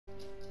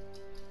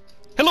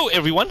Hello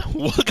everyone,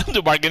 welcome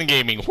to Bargain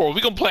Gaming, where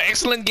we can play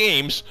excellent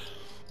games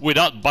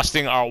without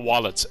busting our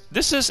wallets.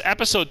 This is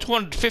episode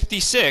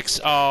 256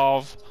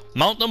 of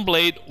Mountain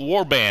Blade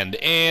Warband,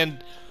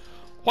 and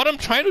what I'm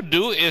trying to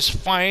do is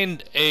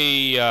find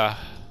a...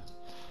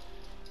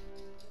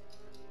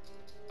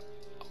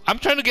 I'm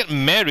trying to get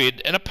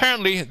married, and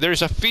apparently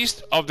there's a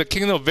feast of the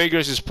Kingdom of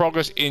Vegas is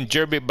progress in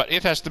Jerby, but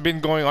it has been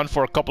going on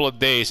for a couple of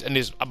days and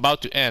is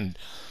about to end.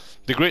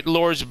 The great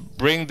lords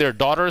bring their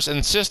daughters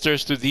and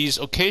sisters to these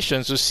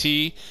occasions to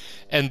see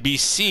and be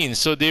seen,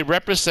 so they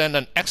represent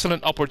an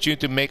excellent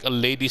opportunity to make a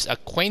lady's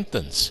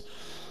acquaintance.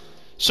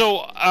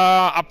 So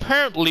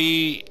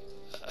apparently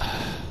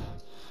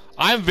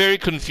I'm very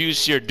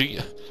confused here. Do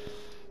you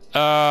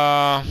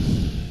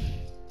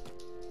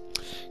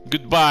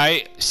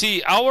goodbye.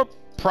 See, our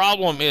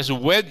problem is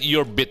wed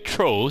your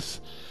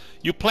betrothed.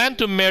 You plan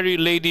to marry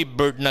Lady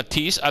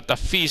Bernatise at a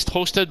feast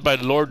hosted by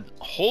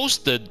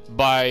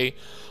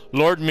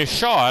Lord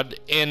Michaud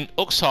in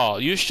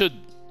Uxhall. You should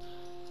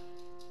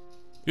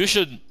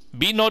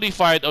be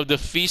notified of the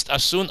feast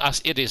as soon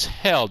as it is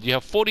held. You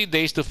have 40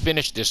 days to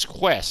finish this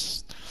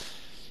quest.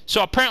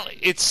 So apparently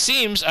it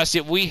seems as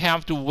if we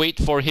have to wait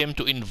for him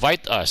to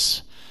invite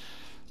us.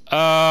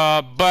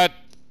 But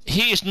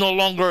he is no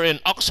longer in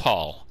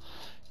Uxhall.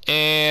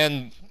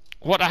 And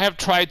what I have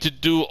tried to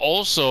do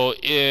also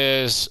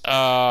is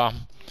try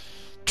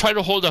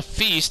to hold a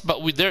feast, but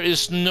there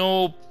is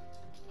no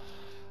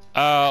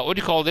what do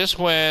you call this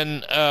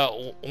when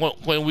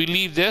we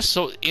leave this.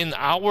 So in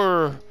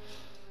our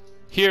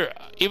here,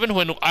 even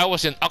when I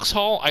was in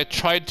Uxhall, I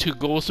tried to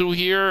go through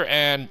here,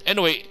 and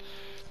anyway,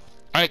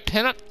 I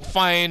cannot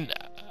find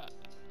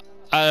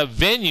a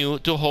venue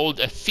to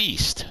hold a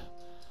feast.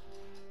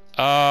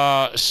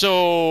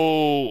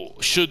 So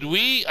should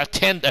we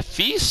attend a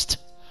feast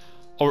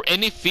or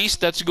any feast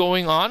that's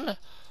going on,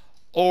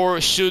 or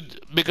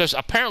because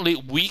apparently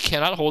we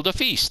cannot hold a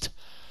feast?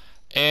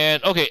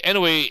 And okay,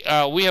 anyway,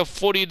 we have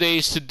 40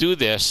 days to do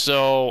this,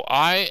 so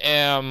I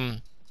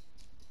am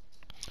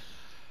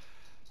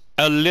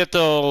a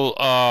little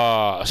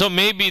so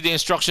maybe the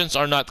instructions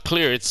are not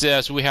clear. It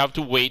says we have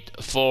to wait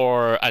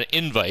for an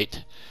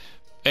invite,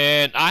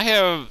 and I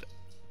have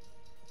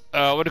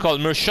what do you call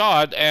it,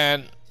 Murshad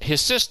and his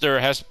sister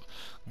has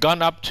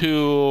gone up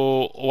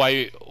to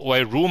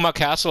Wairuma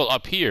Castle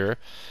up here,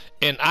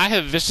 and I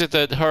have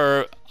visited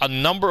her a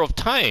number of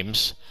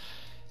times,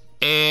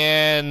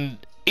 and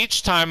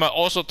each time I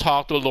also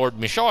talked to Lord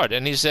Michaud,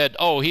 and he said,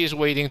 oh, he's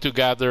waiting to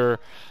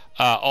gather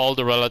all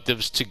the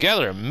relatives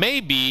together.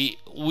 Maybe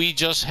we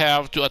just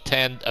have to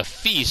attend a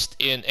feast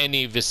in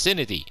any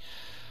vicinity.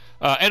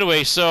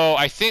 Anyway, so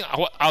I think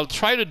what I'll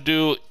try to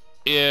do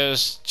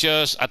is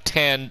just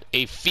attend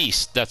a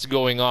feast that's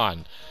going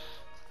on.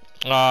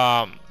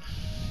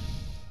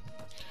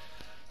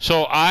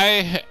 So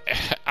I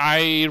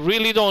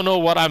really don't know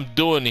what I'm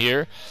doing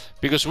here,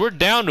 because we're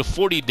down to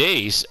 40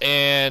 days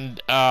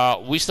and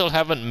we still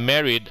haven't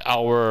married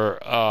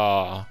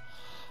our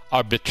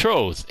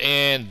betrothed,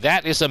 and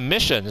that is a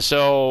mission.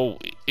 So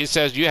it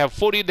says you have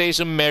 40 days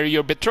to marry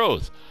your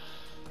betrothed.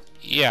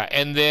 Yeah,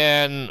 and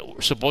then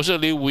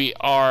supposedly we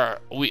are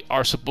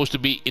supposed to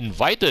be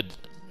invited,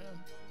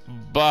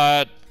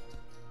 but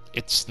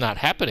it's not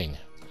happening.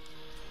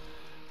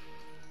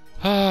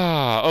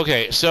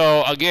 Okay,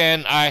 so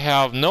again, I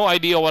have no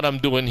idea what I'm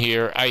doing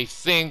here. I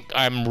think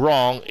I'm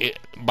wrong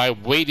by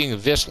waiting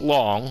this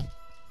long.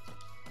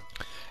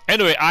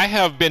 Anyway, I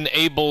have been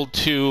able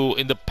to,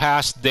 in the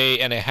past day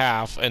and a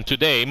half, and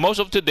today, most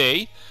of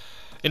today,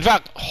 in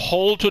fact,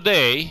 whole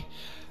today,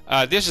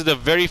 this is the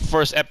very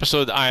first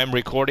episode I am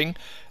recording,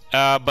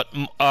 but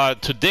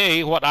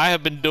today, what I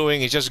have been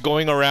doing is just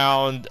going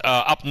around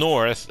up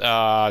north,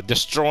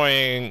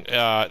 destroying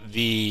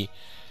the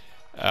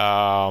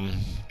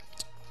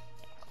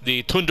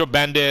Tundra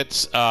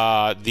Bandits,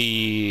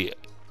 the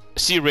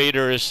Sea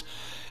Raiders,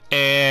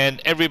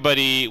 and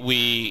everybody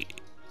we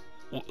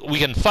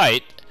can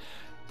fight.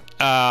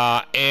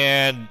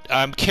 And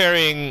I'm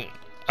carrying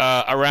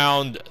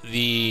around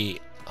the...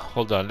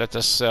 Hold on, let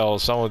us sell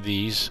some of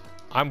these.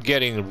 I'm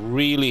getting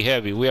really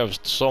heavy. We have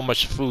so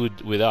much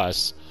food with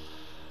us.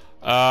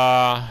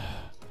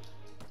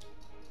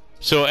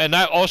 So, and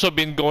I've also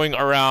been going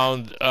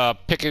around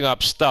picking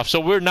up stuff.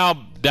 So we're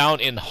now down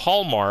in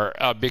Hallmar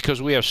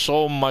because we have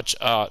so much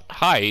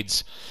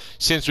hides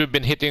since we've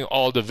been hitting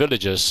all the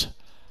villages.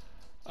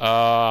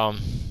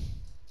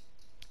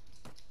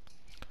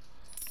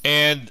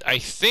 And I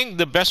think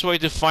the best way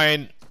to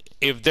find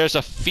if there's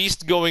a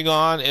feast going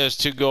on is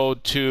to go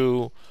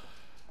to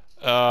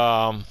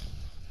a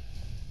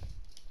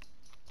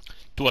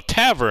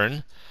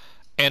tavern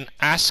and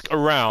ask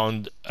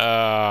around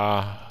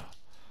to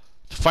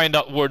find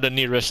out where the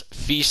nearest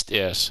feast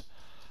is.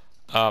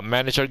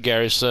 Manage our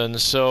garrison.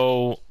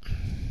 So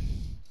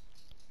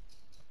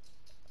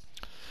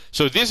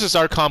this is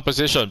our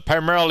composition.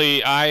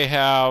 Primarily, I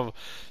have...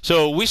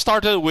 So we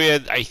started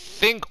with, I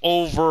think,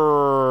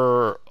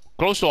 over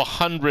close to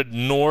 100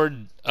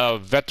 Nord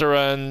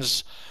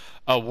veterans,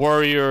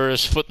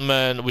 warriors,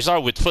 footmen. We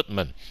started with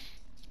footmen.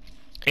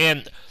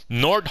 And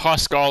Nord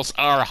Huskarls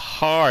are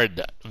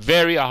hard,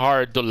 very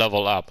hard to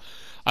level up.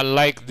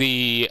 Unlike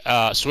the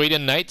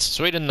Sweden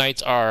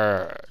Knights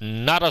are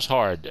not as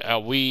hard.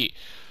 We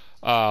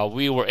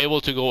were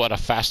able to go at a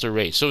faster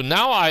rate. So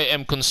now I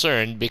am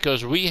concerned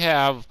because we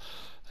have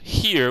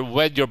here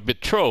wed your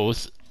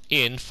betrothed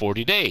in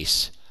 40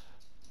 days.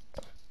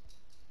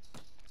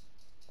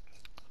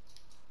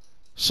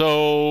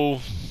 So,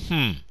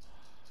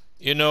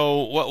 you know,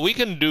 what we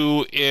can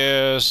do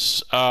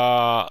is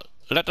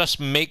let us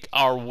make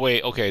our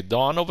way. Okay,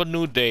 dawn of a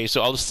new day.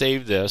 So I'll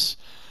save this.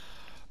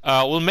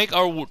 We'll make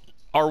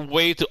our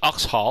way to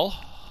Uxhall.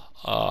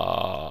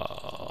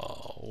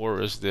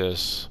 Where is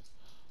this?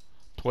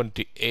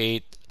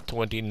 28,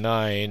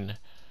 29.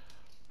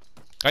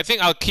 I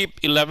think I'll keep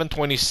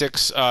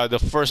 1126,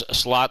 the first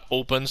slot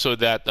open, so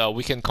that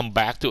we can come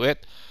back to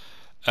it.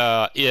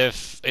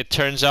 If it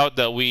turns out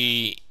that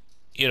we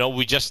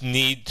just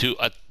need to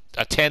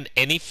attend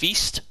any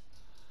feast.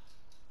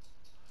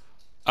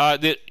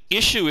 The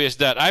issue is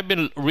that I've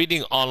been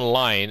reading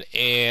online,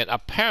 and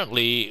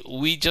apparently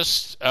we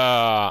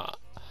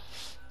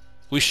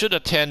should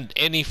attend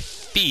any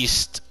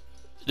feast.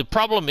 The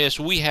problem is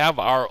we have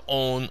our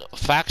own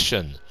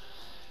faction,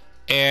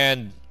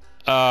 and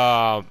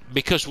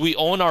because we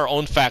own our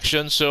own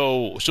faction,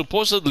 so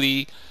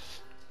supposedly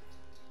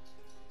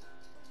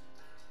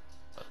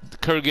the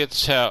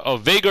Kyrgyz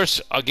Vagars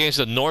against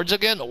the Nords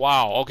again.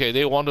 Wow. Okay,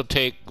 they want to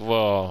take.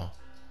 I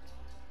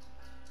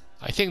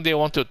think they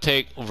want to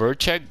take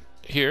Vercheg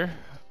here.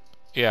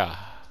 Yeah.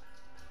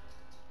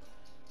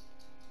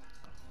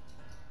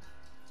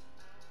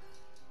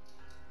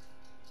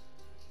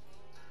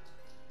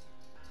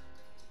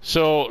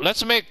 So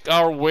let's make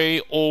our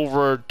way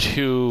over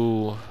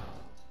to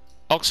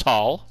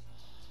Uxhall.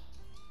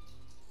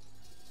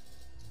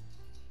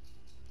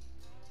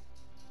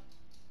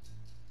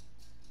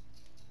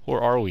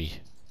 Where are we?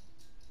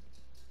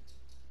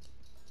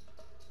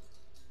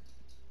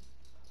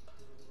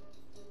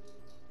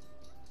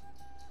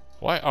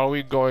 Why are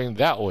we going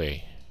that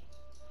way?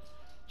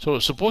 So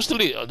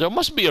supposedly there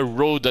must be a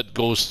road that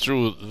goes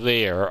through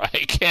there.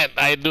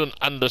 I don't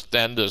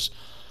understand this.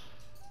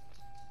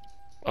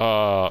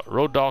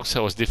 Road Dogs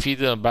was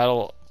defeated in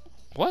battle.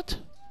 What?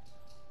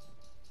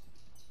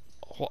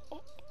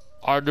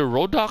 Are the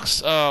Road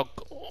Dogs?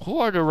 Who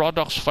are the Road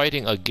Dogs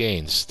fighting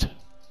against?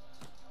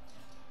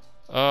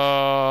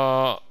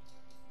 Oh,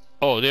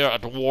 they are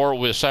at war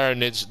with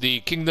Sirenids. The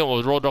Kingdom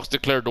of Road Dogs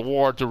declared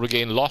war to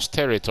regain lost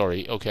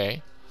territory.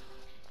 Okay.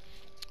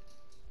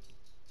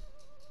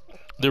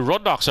 The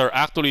Road Dogs are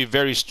actually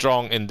very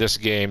strong in this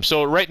game.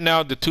 So right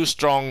now, the two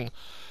strong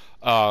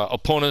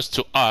opponents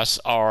to us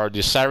are the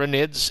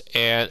Sirenids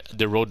and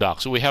the Road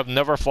Dogs. We have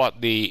never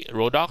fought the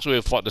Road Dogs. We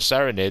have fought the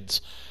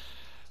Sirenids.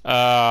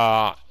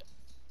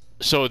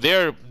 So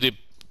they're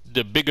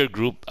the bigger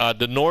group.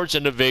 The Nords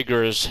and the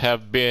Vagars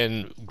have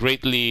been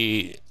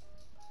greatly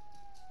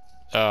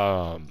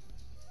has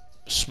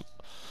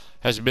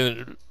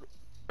been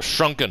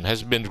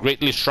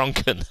greatly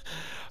shrunken.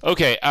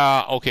 Okay,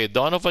 okay,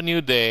 dawn of a new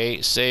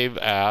day, save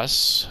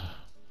as.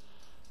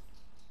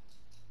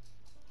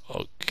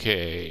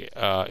 Okay,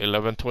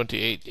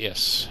 1128,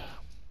 yes.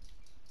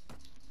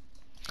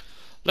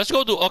 Let's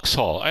go to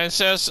Uxhall. And it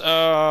says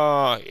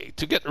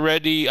to get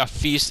ready a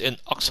feast in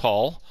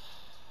Uxhall.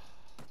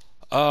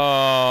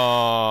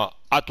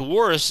 At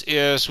worst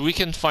is we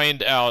can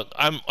find out.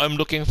 I'm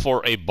looking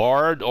for a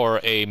bard or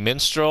a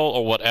minstrel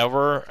or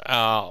whatever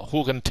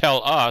who can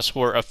tell us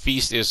where a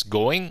feast is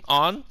going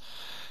on,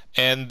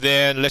 and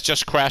then let's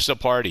just crash the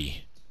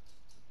party.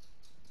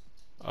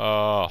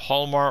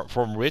 Hallmark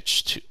from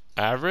rich to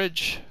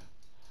average.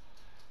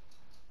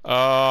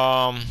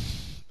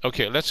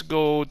 Okay, let's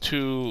go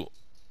to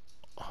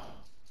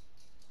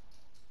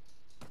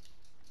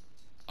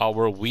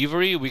our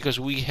weavery because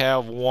we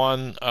have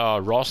one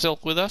raw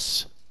silk with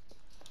us.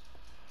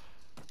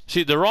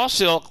 See, the raw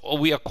silk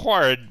we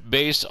acquired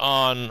based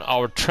on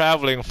our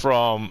traveling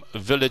from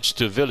village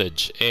to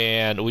village,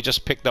 and we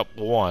just picked up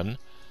one.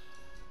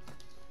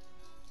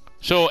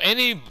 So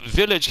any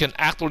village can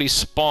actually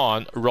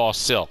spawn raw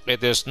silk.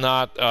 It is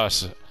not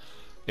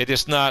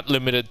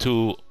limited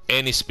to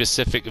any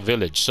specific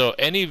village. So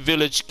any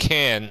village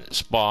can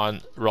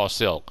spawn raw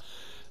silk.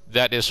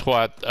 That is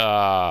what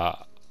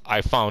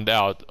I found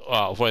out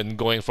when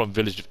going from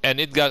village, and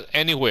it got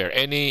anywhere,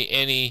 in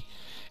any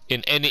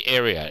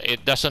area.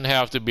 It doesn't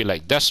have to be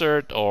like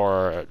desert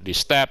or the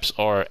steppes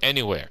or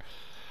anywhere.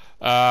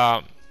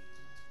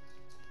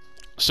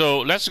 So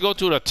let's go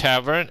to the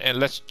tavern and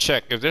let's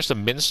check if there's a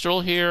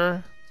minstrel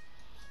here.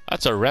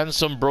 That's a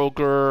ransom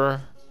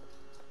broker.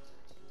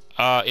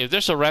 If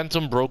there's a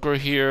ransom broker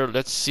here,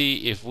 let's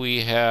see if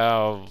we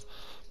have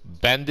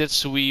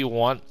bandits we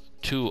want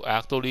to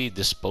actually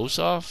dispose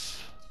of.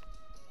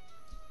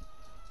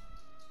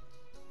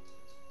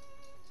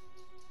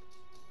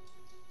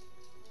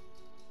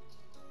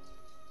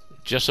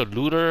 Just a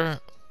looter.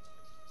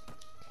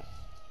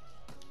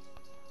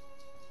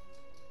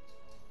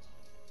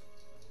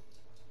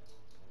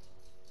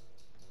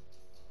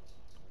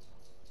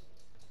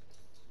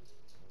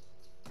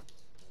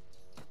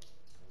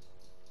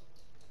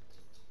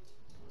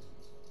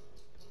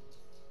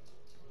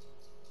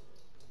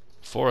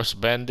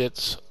 Forest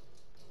bandits.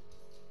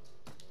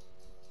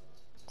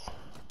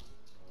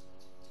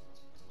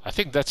 I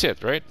think that's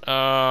it, right?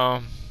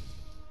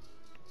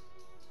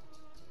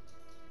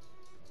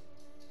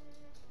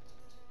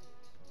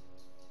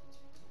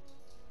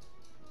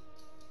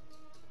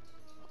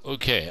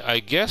 Okay, I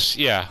guess,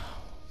 yeah.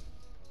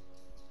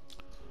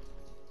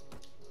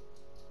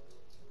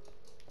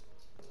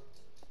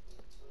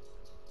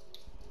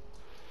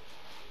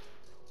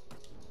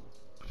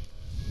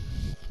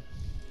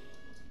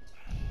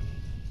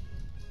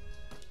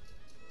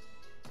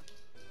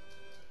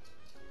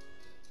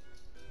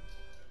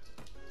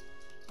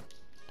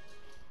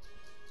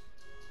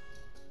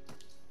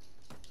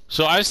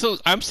 So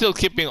I'm still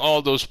keeping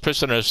all those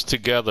prisoners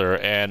together,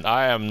 and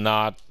I am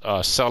not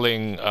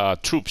selling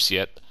troops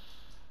yet.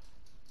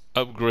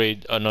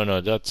 Upgrade.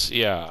 No, that's,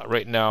 yeah.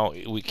 Right now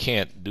we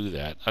can't do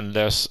that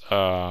unless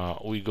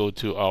we go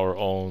to our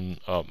own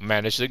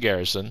manage the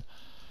garrison.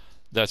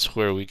 That's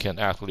where we can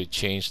actually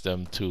change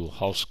them to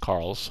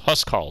housecarls.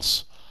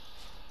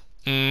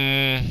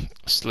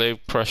 Slave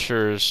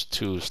crushers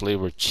to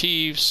slaver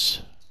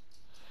chiefs.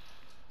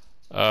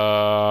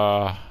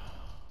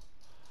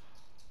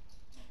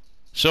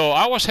 So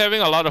I was having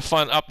a lot of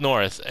fun up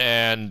north,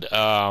 and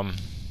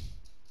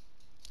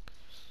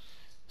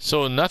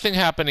so nothing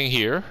happening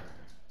here.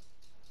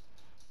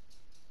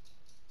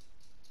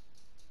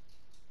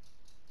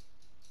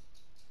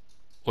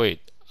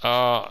 Wait,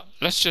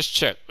 let's just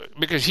check,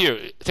 because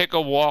here, take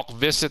a walk,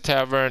 visit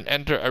tavern,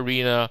 enter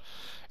arena,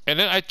 and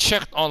then I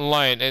checked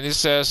online, and it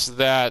says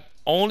that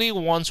only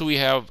once we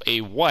have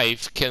a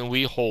wife can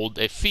we hold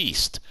a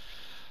feast.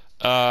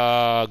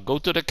 Go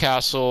to the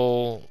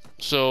castle.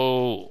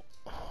 So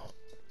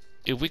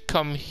if we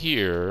come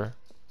here,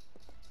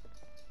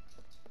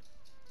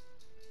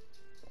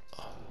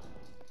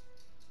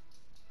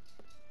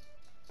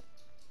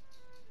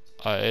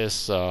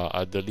 is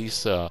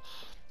Adelisa.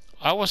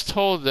 I was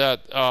told that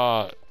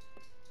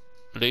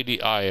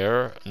Lady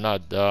Ayer,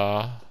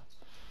 Nada,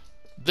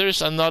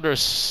 there's another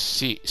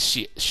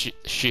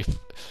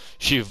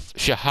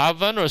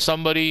Shihavan or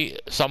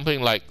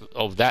something like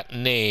of that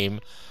name,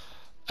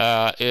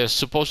 is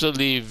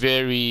supposedly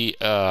very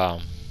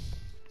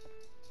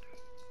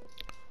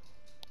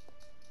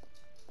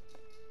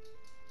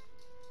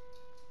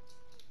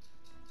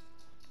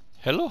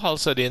hello,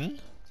 Halsadin.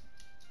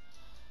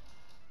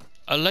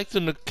 I like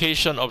the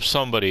location of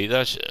somebody.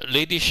 That's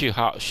Lady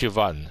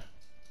Shivan.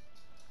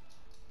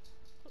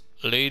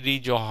 Lady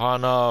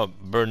Johanna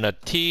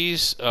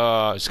Bernatis.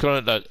 It's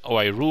currently at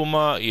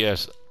Wairuma.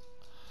 Yes.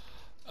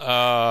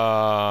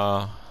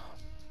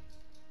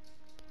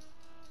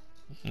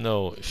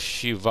 No,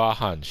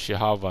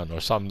 Shihavan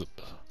or some.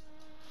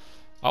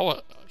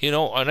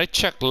 When I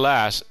checked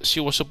last, she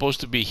was supposed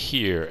to be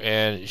here,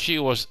 and she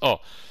was. Oh,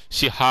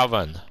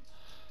 Shihavan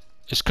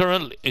is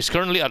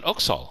currently at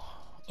Oxal.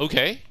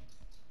 Okay.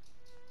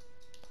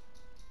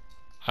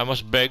 I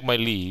must beg my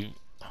leave.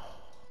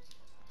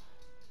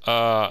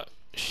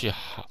 Shihavan,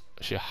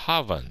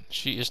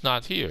 she is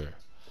not here.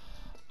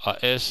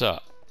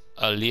 Esa,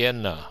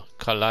 Aliena,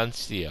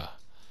 Calancia,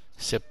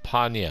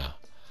 Sepania,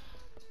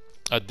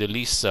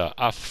 Adelisa,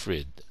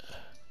 Afrid,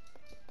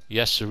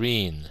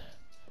 Yasreen,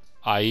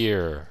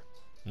 Ayer,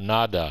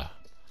 Nada,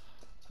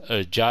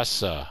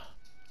 Erjasa,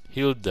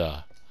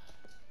 Hilda,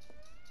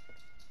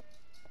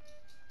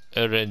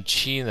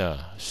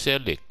 Erenchina,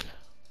 Selik,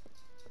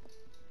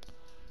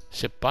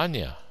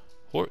 Sepania.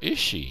 Where is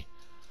she?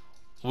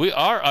 We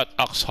are at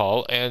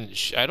Oxhall, and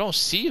I don't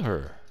see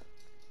her.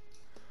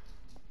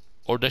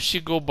 Or does she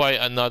go by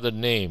another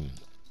name?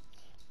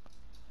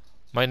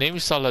 My name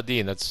is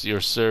Saladin. That's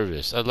your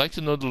service. I'd like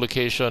to know the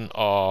location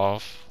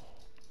of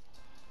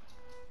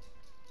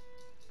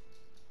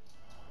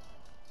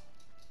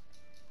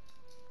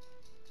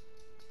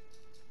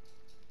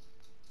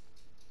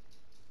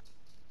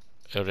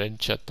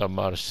Erencha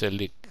Tamar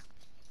Selik.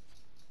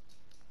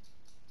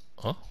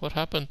 Huh? What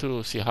happened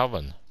to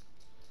Sihavan?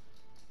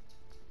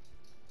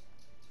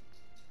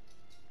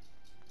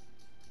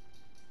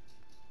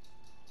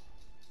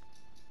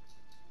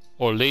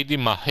 Or Lady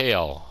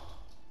Mahel.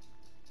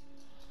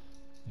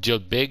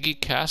 Jelbegi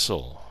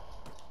Castle.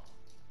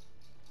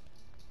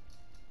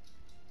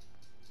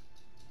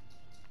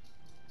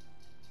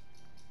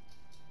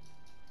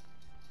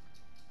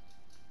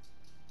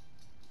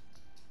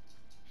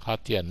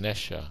 Katya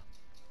Nesha.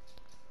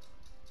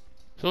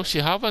 So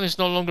Sihavan is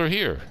no longer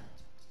here.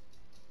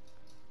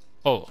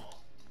 Oh,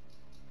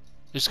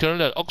 it's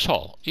currently at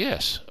Oxhall.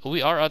 Yes,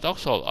 we are at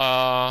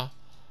Oxhall.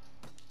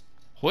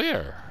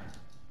 Where?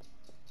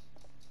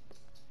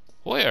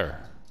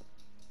 Where?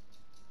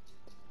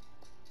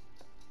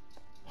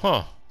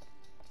 Huh.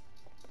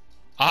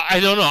 I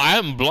don't know. I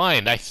am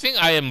blind. I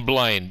think I am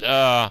blind.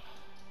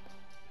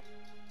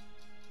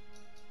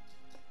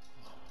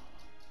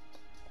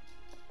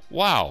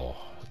 Wow.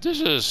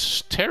 This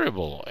is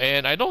terrible.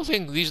 And I don't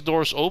think these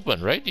doors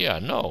open, right? Yeah,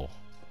 no.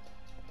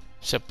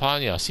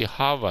 Sepania,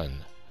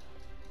 Sihavan.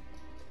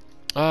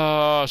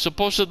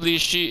 Supposedly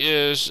she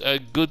is a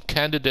good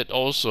candidate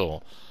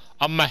also.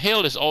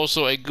 Mahil is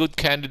also a good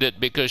candidate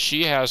because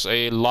she has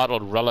a lot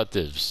of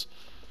relatives.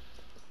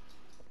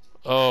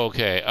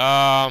 Okay.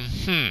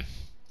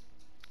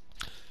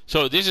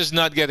 So this is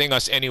not getting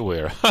us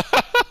anywhere.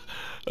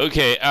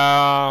 Okay.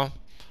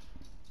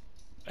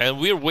 And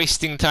we're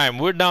wasting time.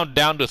 We're now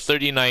down to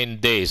 39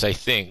 days, I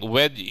think.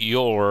 Wed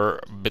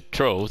your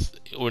betrothed.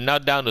 We're now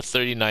down to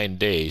 39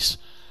 days.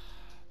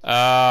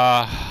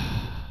 Uh,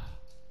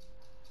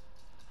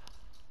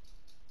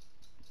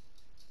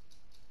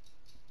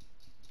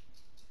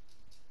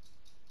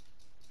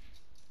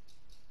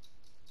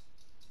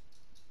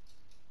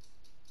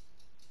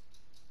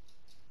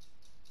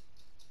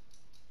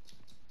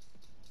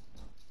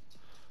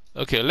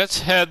 okay,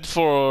 let's head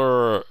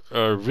for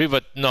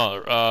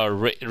Ravadin.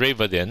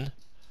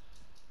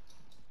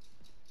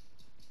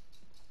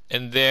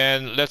 And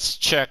then let's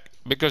check,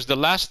 because the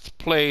last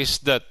place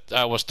that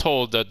I was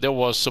told that there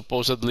was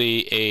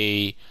supposedly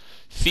a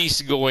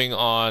feast going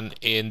on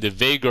in the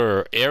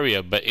Vagar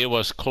area, but it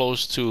was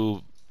close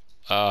to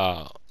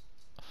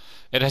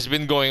it has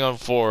been going on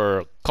for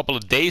a couple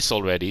of days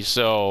already.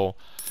 So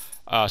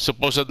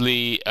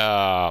supposedly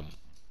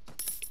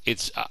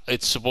it's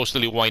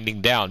supposedly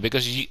winding down,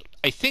 because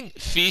I think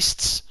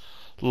feasts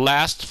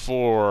last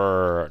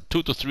for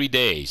 2 to 3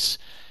 days,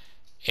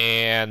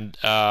 and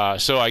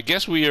so I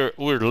guess we're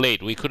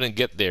late. We couldn't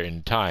get there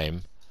in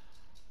time.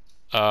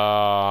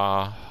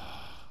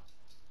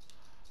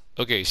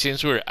 Okay,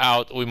 since we're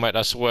out, we might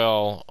as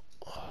well.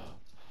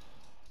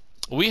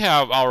 We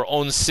have our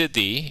own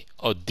city,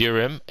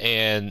 Odirim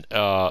and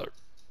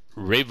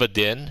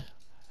Ravadin,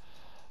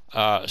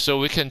 so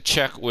we can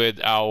check with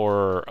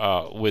our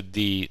with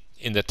the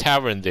in the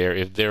tavern there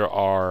if there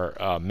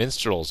are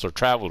minstrels or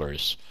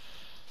travelers.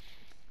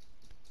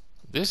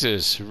 This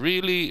is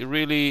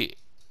really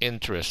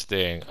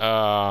interesting.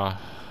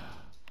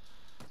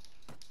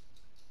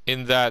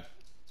 In that,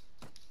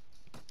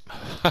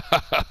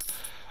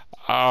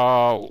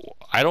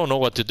 I don't know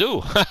what to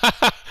do.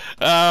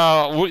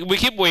 We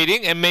keep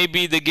waiting, and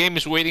maybe the game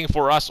is waiting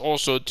for us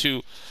also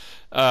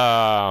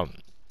uh,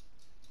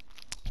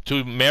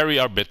 to marry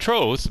our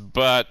betrothed,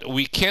 but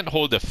we can't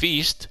hold a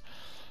feast.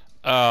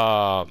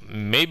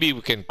 Maybe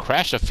we can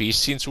crash a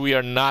feast. Since we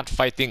are not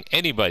fighting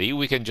anybody,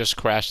 we can just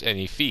crash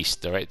any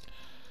feast, all right?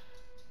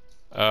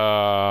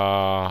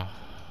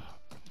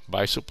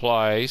 Buy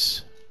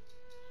supplies.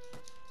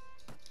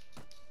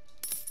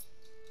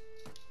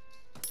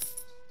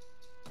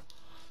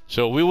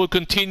 So we will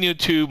continue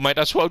to, might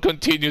as well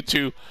continue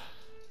to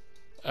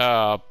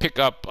pick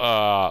up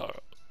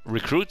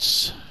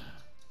recruits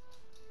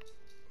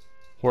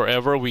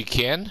wherever we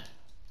can.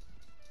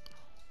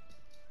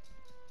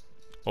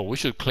 Oh, we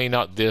should clean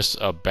out this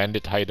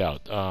bandit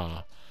hideout.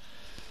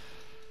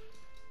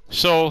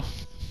 So,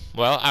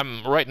 well,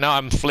 right now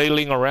I'm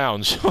flailing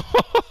around. So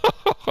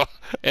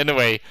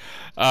anyway,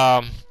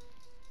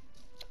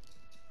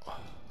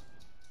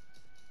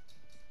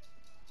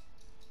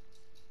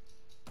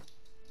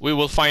 we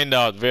will find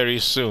out very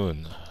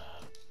soon.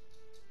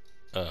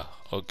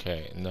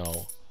 Okay,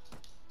 no.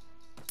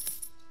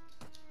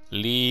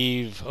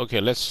 Leave. Okay,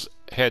 let's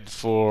head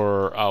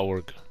for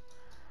our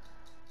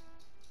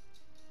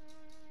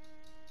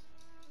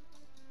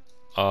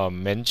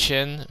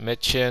mention.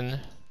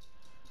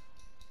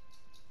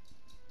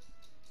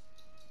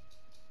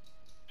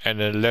 And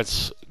then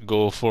let's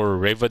go for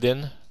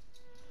Ravadin.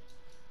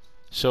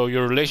 So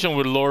your relation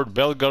with Lord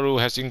Belgaru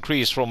has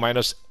increased from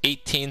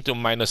 -18 to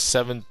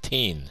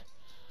 -17.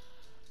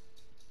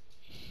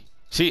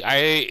 See,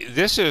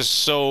 this is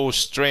so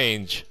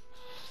strange.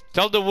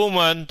 Tell the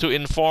woman to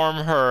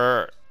inform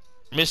her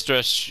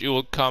mistress she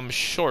will come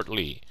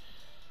shortly.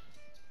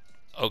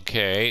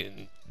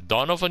 Okay,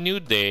 dawn of a new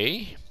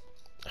day.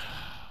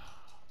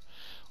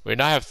 We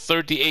now have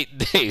 38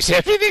 days.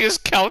 Everything is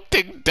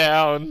counting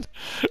down.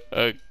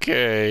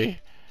 Okay.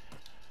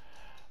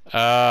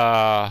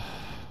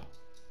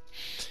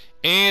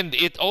 And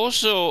it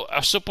also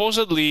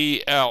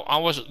supposedly, I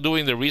was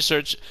doing the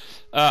research.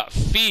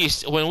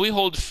 Feast, when we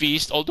hold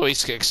feast, although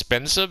it's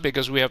expensive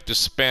because we have to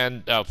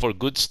spend for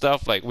good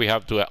stuff, like we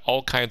have to have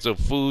all kinds of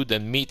food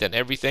and meat and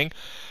everything.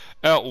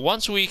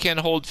 Once we can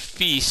hold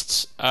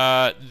feasts,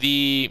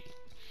 the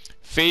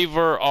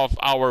favor of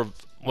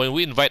when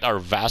we invite our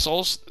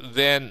vassals,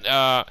 then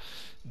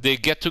they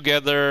get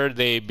together,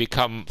 they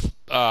become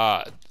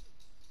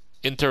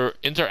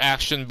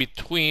interaction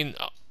between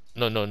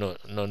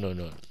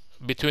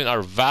between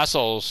our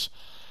vassals,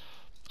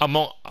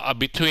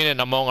 between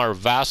and among our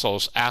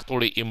vassals,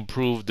 actually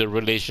improve the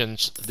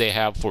relations they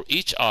have for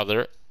each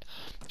other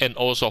and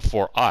also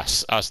for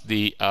us as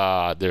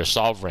their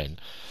sovereign.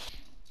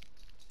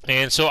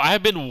 And so I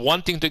have been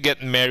wanting to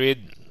get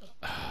married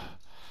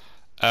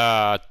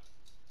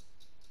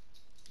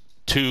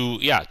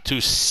to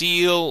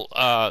seal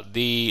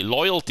the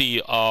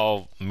loyalty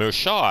of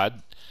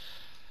Mirshad's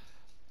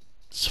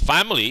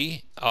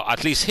family,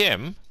 at least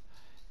him,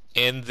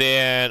 and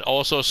then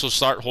also to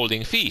start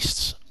holding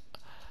feasts.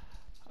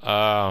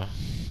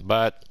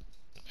 But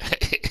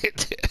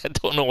I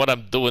don't know what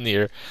I'm doing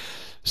here.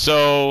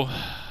 So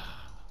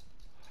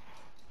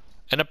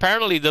And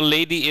apparently the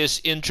lady is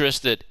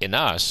interested in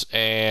us,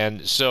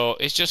 and so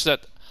it's just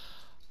that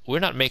we're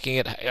not making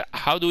it.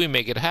 How do we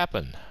make it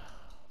happen?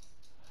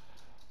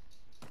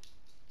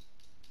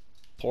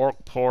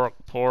 Pork, pork,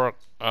 pork.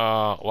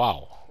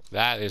 Wow,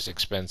 that is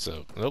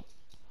expensive. Nope.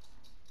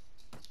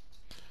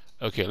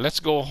 Okay,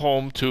 let's go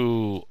home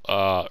to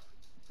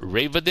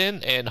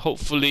Ravenden, and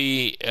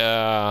hopefully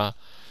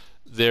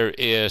there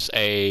is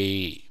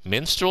a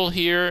minstrel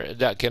here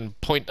that can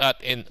point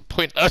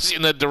us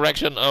in the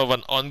direction of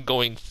an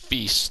ongoing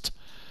feast.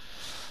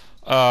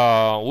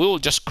 We'll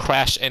just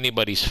crash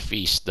anybody's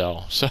feast,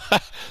 though. So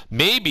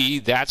maybe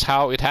that's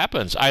how it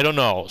happens. I don't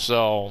know.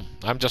 So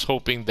I'm just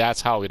hoping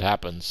that's how it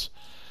happens.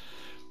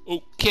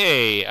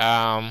 Okay.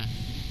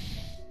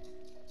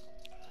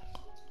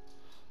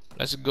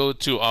 Let's go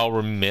to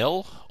our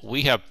mill.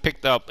 We have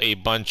picked up a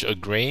bunch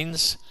of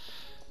grains.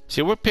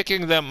 See, we're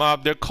picking them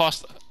up. Their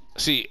cost.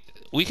 See,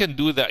 we can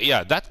do that.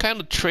 Yeah, that kind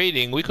of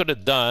trading we could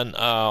have done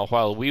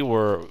while we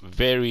were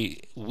very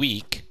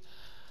weak.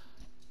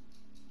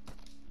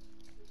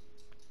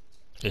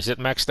 Is it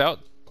maxed out?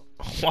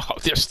 Wow,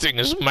 this thing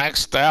is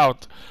maxed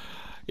out.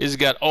 It's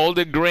got all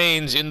the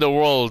grains in the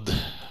world.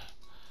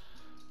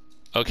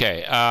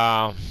 Okay,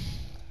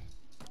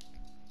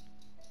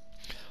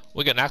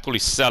 we can actually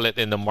sell it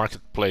in the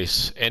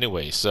marketplace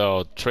anyway,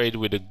 so trade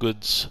with the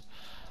goods.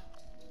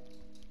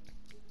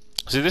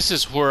 See, this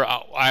is where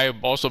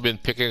I've also been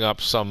picking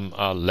up some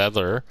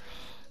leather,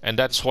 and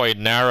that's why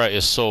Nara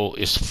is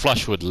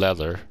flush with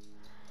leather.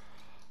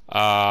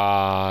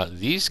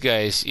 These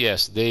guys,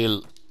 yes,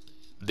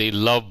 they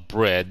love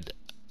bread,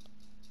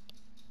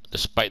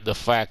 despite the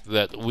fact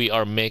that we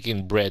are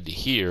making bread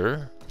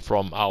here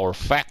from our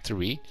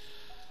factory.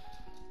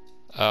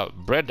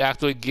 Bread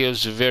actually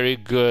gives very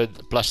good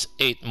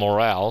 +8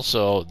 morale,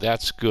 so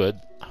that's good.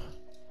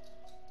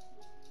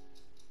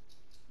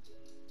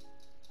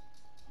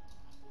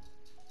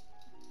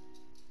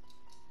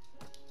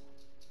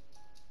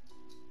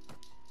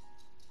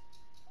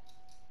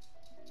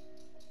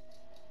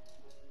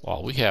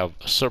 Wow, we have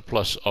a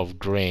surplus of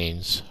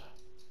grains.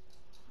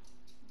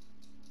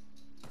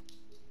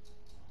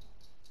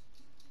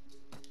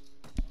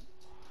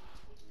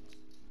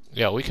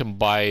 Yeah, we can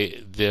buy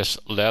this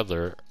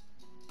leather.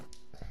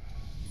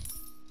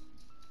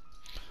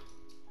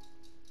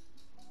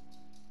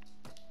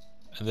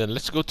 And then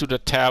let's go to the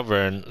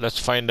tavern. Let's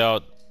find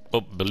out.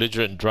 Oh,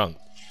 belligerent drunk.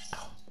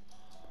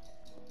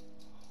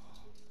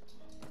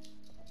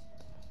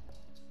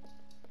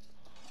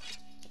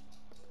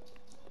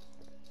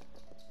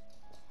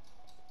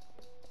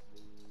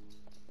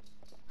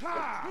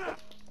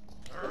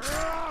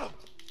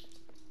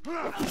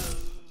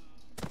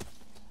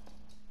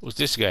 Who's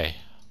this guy?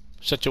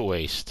 Such a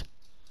waste.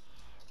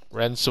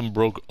 Ransom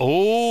broke.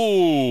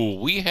 Oh,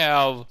 we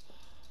have.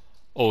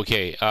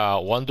 Okay,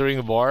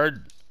 Wandering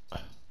Bard.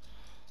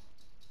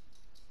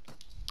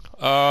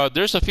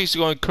 There's a feast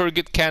going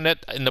Kurgit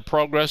Canet in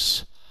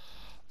progress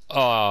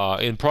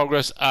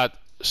at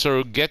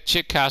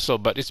Surgetche Castle,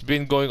 but it's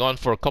been going on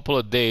for a couple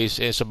of days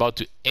and it's about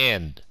to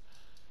end.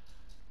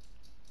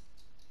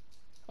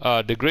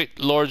 The great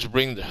lords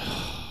bring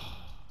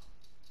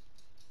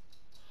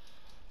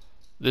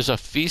there's a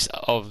feast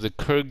of the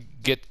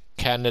Kurgit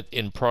Canet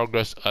in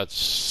progress at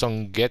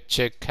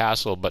Surgetche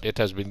Castle, but it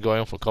has been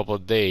going for a couple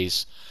of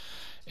days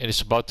and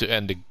it's about to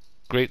end. The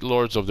great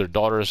lords of their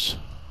daughters.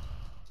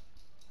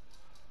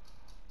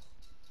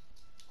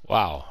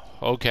 Wow.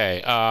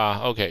 Okay.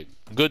 Okay.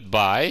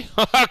 Goodbye,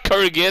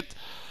 Kurgit.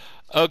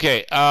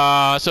 Okay.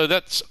 So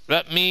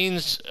that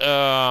means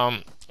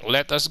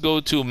let us go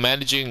to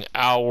managing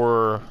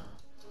our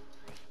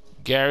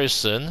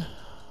garrison.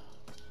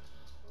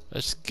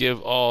 Let's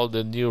give all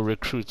the new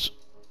recruits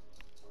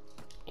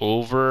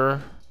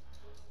over.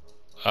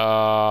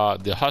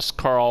 The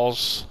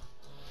Huskarls.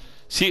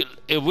 See,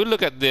 if we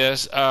look at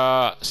this,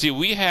 see,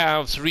 we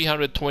have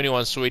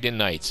 321 Sweden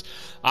Knights.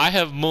 I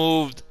have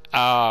moved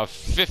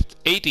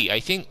 80, I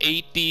think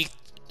 80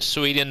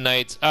 Sweden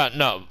Knights,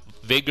 no,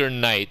 Vigor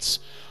Knights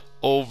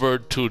over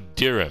to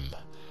Dirham.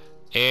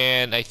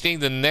 And I think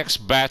the next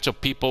batch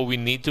of people we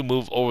need to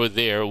move over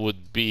there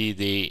would be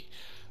the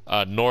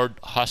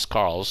Nord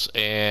Huskarls.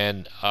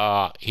 And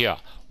yeah,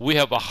 we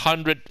have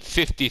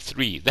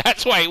 153.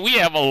 That's why we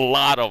have a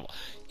lot of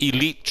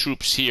elite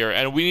troops here,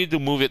 and we need to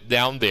move it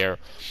down there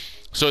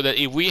so that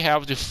if we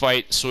have to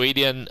fight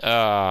Sweden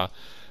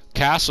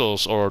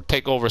castles or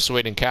take over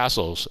Sweden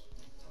castles,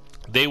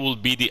 they will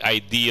be the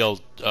ideal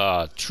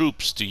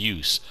troops to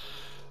use.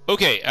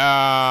 Okay,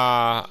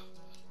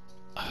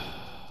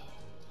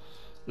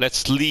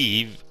 let's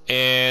leave.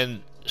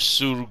 And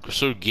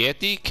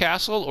Surgeti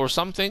Castle or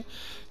something.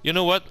 You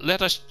know what?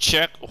 Let us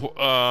check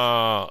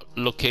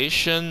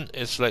location.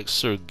 It's like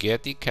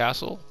Surgeti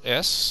Castle.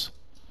 S.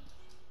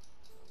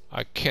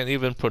 I can't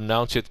even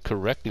pronounce it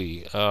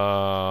correctly.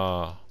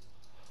 Yeah.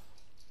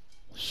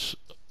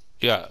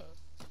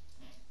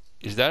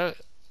 Is that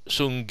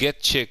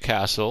Surgetche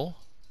Castle?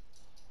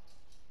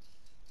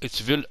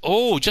 It's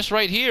oh, just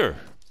right here.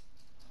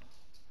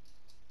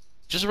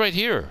 Just right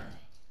here.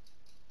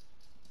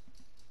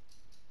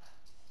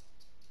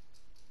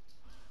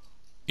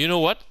 You know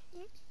what?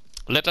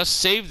 Let us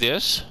save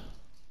this.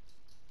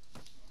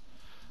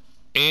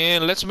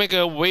 And let's make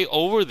a way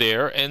over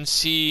there and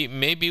see,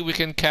 maybe we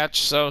can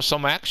catch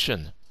some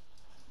action.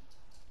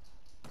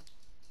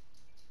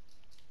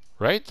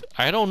 Right?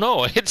 I don't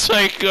know. It's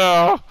like,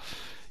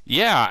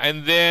 yeah,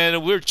 and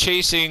then we're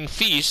chasing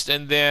Feast,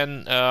 and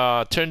then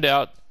turned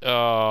out,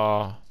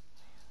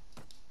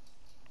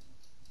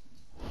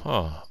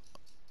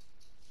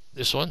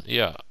 this one?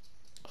 Yeah.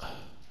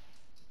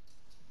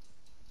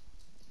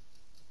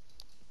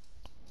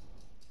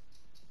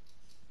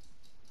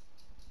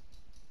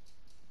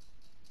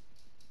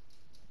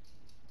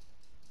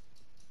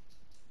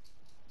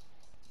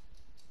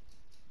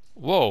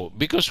 Whoa,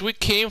 because we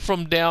came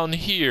from down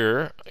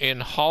here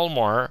in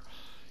Halmar,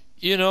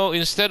 you know,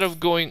 instead of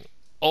going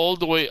all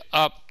the way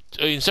up,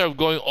 instead of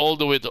going all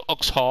the way to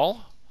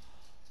Oxhall,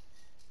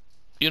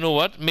 you know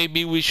what?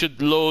 Maybe we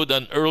should load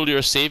an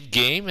earlier save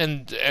game,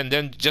 and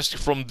then just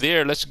from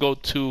there, let's go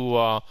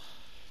to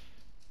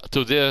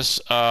this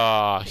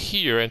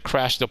here and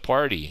crash the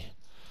party.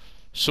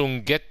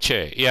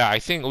 Sunggetche. Yeah, I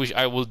think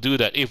I will do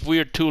that. If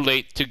we're too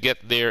late to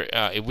get there,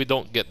 if we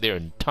don't get there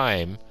in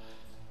time.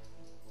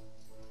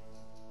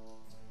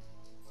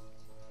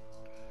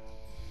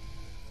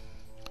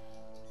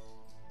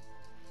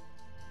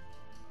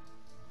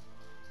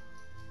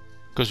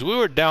 Because we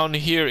were down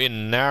here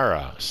in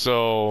Nara,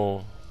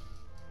 so...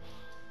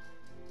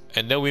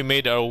 And then we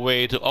made our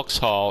way to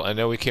Oxhall, and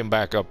then we came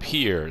back up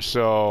here.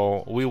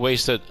 So we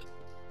wasted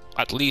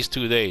at least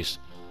 2 days.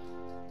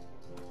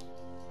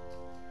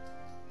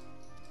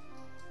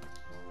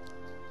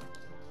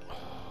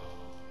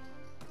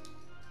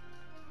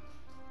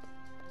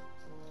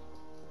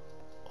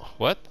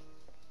 What?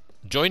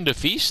 Join the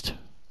feast?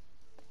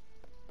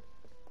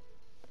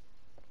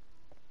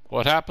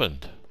 What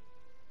happened?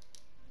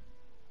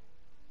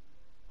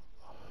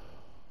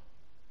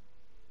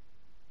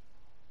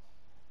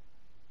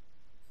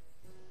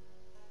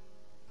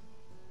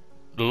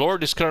 The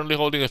Lord is currently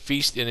holding a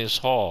feast in his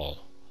hall.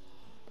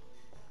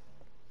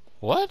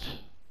 What?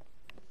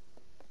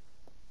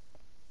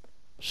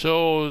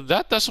 So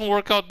that doesn't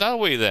work out that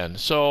way then.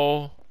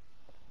 So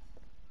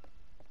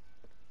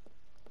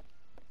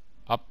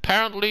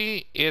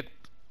apparently it...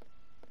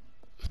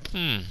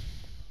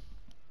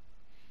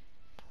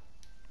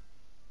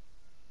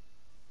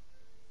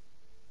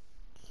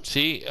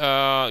 See,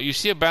 you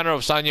see a banner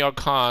of Sanyal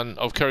Khan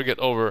of Kerrigan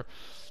over.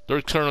 They're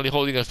currently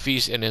holding a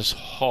feast in his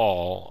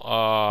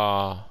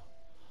hall.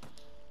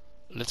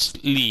 Let's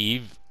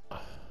leave.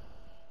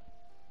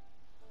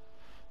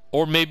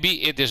 Or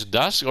maybe it is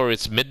dusk, or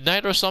it's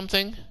midnight or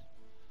something.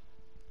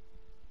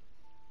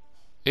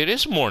 It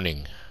is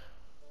morning.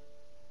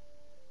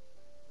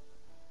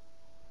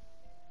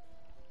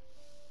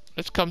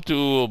 Let's come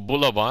to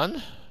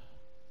Bulaban.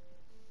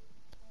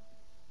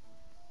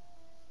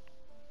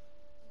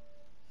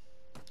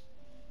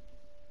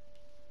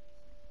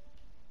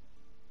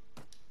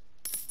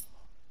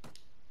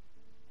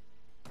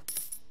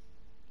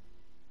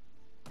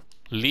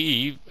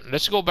 Leave.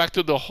 Let's go back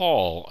to the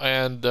hall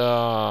and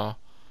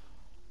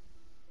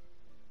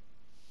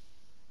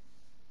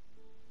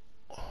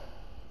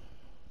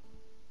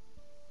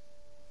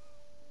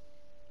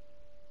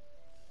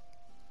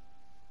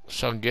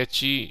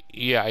Sangechi.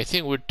 Yeah, I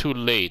think we're too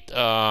late.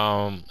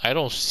 I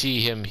don't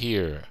see him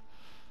here.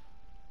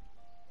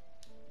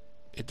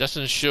 It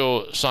doesn't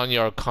show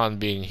Sanyar Khan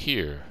being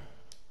here.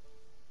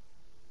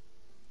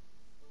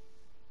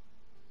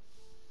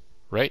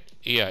 Right?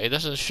 Yeah, it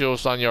doesn't show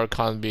Sanyar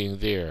Khan being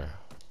there.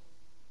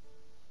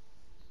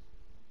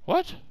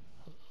 What?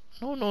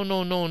 No, no,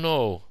 no, no,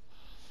 no.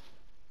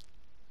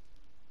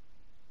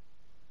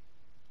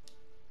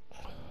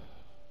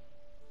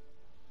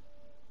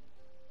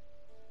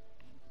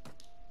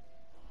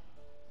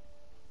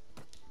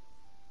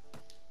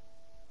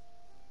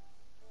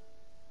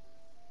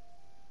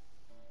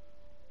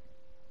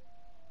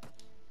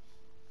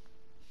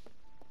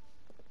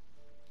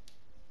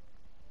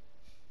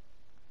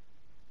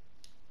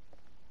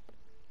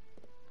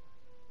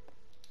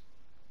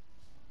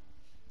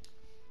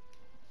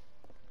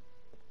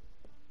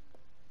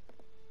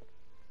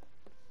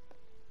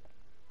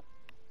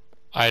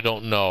 I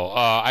don't know.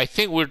 I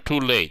think we're too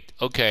late.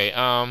 Okay.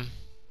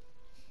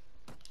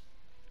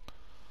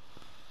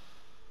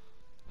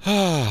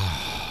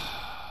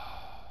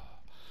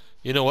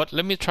 You know what?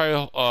 Let me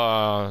try.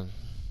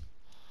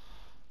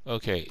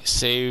 Okay,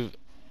 save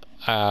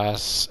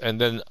as, and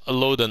then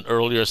load an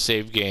earlier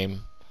save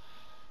game.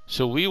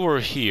 So we were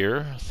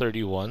here,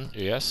 31.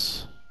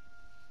 Yes.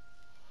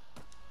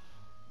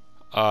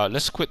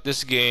 Let's quit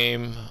this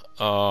game.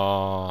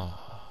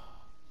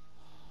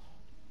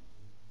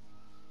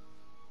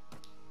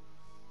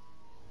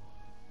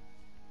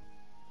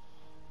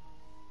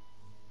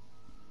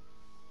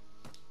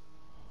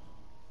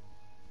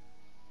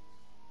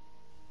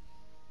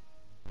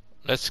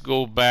 Let's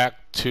go back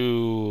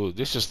to,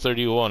 this is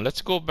 31.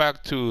 Let's go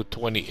back to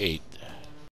 28.